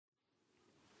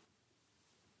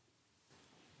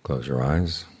Close your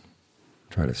eyes.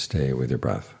 Try to stay with your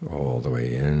breath all the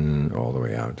way in, all the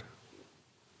way out.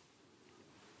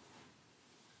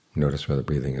 Notice where the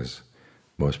breathing is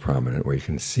most prominent, where you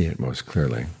can see it most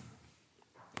clearly.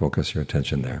 Focus your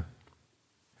attention there.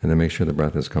 And then make sure the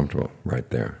breath is comfortable right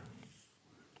there.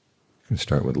 You can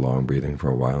start with long breathing for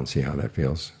a while and see how that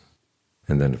feels.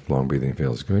 And then if long breathing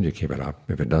feels good, you keep it up.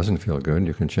 If it doesn't feel good,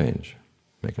 you can change.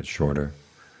 Make it shorter,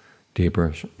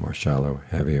 deeper, more shallow,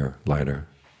 heavier, lighter,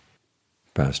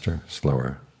 faster,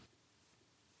 slower.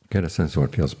 Get a sense of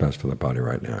what feels best for the body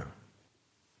right now.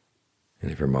 And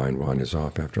if your mind wanders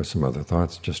off after some other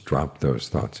thoughts, just drop those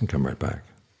thoughts and come right back.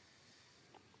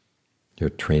 You're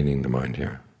training the mind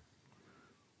here.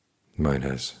 The mind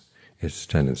has its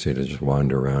tendency to just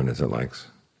wander around as it likes.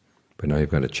 But now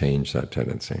you've got to change that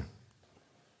tendency.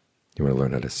 You want to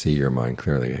learn how to see your mind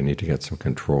clearly. You need to get some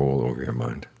control over your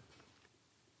mind.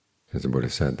 As the Buddha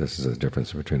said, this is the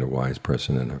difference between a wise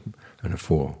person and a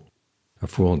fool. A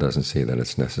fool doesn't see that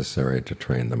it's necessary to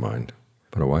train the mind,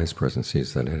 but a wise person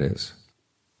sees that it is.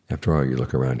 After all, you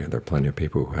look around here, there are plenty of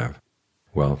people who have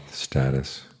wealth,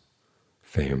 status,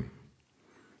 fame,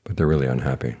 but they're really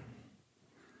unhappy,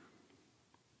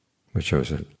 which shows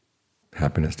that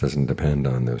happiness doesn't depend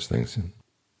on those things.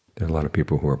 There are a lot of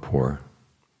people who are poor,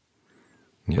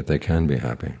 and yet they can be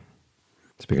happy.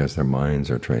 It's because their minds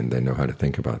are trained. They know how to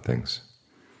think about things.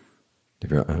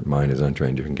 If your mind is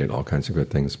untrained, you can get all kinds of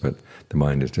good things, but the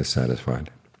mind is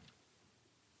dissatisfied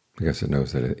because it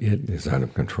knows that it is out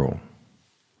of control.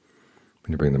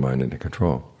 When you bring the mind into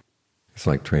control, it's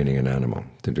like training an animal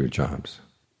to do jobs.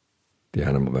 The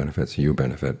animal benefits, you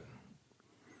benefit.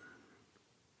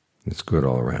 It's good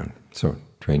all around. So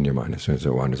train your mind. As soon as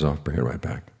it wanders off, bring it right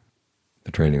back.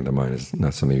 The training of the mind is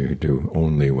not something you do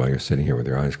only while you're sitting here with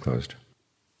your eyes closed.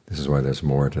 This is why there's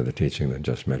more to the teaching than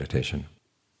just meditation.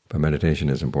 But meditation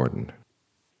is important.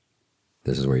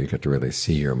 This is where you get to really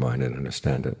see your mind and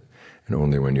understand it. And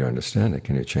only when you understand it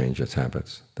can you change its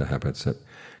habits, the habits that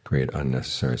create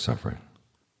unnecessary suffering.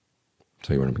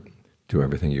 So you want to do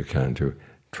everything you can to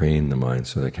train the mind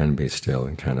so that it can be still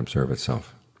and can observe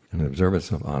itself, and observe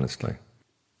itself honestly.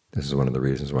 This is one of the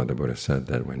reasons why the Buddha said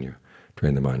that when you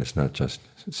train the mind, it's not just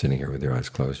sitting here with your eyes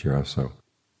closed, you're also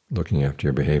looking after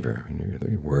your behavior, and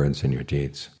your words and your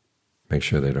deeds. Make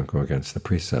sure they don't go against the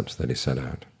precepts that he set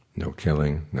out. No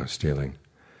killing, no stealing,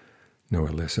 no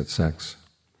illicit sex,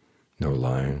 no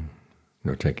lying,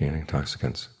 no taking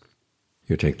intoxicants.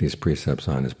 You take these precepts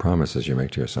on as promises you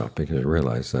make to yourself because you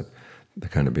realize that the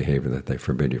kind of behavior that they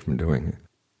forbid you from doing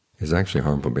is actually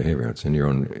harmful behavior. It's in your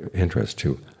own interest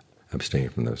to abstain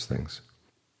from those things.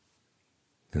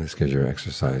 And this gives you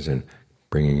exercise in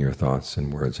bringing your thoughts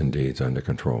and words and deeds under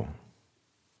control.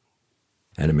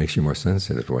 And it makes you more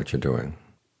sensitive to what you're doing.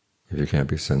 If you can't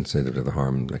be sensitive to the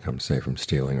harm that comes, say, from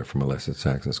stealing or from illicit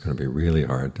sex, it's going to be really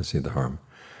hard to see the harm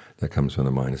that comes when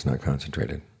the mind is not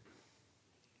concentrated.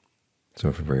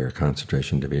 So for your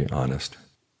concentration to be honest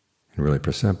and really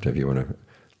perceptive, you want to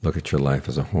look at your life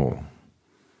as a whole.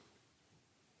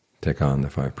 Take on the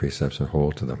 5 precepts and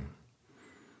hold to them.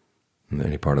 And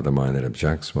any part of the mind that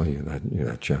objects, well, that you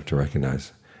have to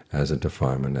recognize as a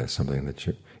defilement, as something that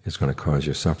is going to cause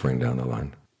you suffering down the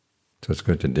line. So it's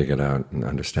good to dig it out and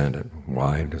understand it.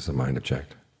 Why does the mind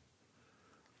object?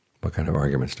 What kind of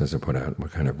arguments does it put out?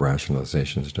 What kind of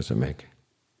rationalizations does it make?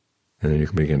 And then you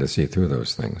can begin to see through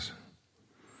those things.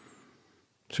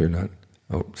 So you're not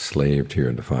a slave to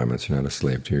your defilements. You're not a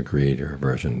slave to your greed, your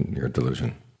aversion, your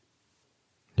delusion.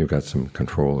 You've got some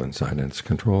control inside, and it's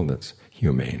control that's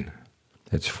humane.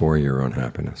 It's for your own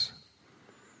happiness.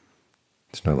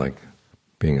 It's not like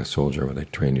being a soldier where they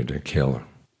train you to kill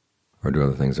or do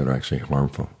other things that are actually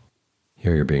harmful.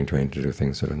 Here you're being trained to do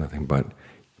things that are nothing but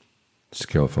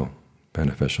skillful,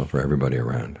 beneficial for everybody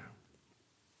around.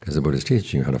 Because the Buddha is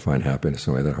teaching you how to find happiness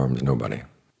in a way that harms nobody.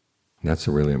 And that's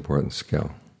a really important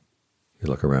skill. You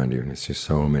look around you and you see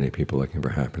so many people looking for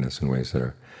happiness in ways that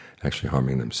are actually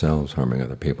harming themselves, harming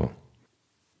other people.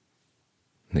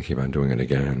 And they keep on doing it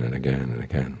again and again and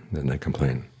again. Then they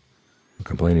complain.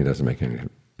 Complaining doesn't make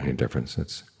any difference.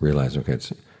 It's realizing, okay,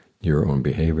 it's your own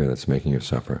behavior that's making you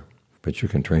suffer. But you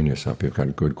can train yourself. You've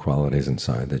got good qualities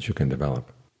inside that you can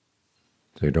develop.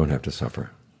 So you don't have to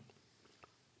suffer.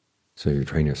 So you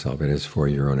train yourself. It is for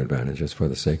your own advantage. It's for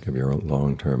the sake of your own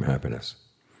long-term happiness.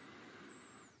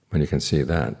 When you can see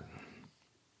that,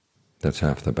 that's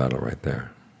half the battle right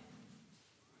there.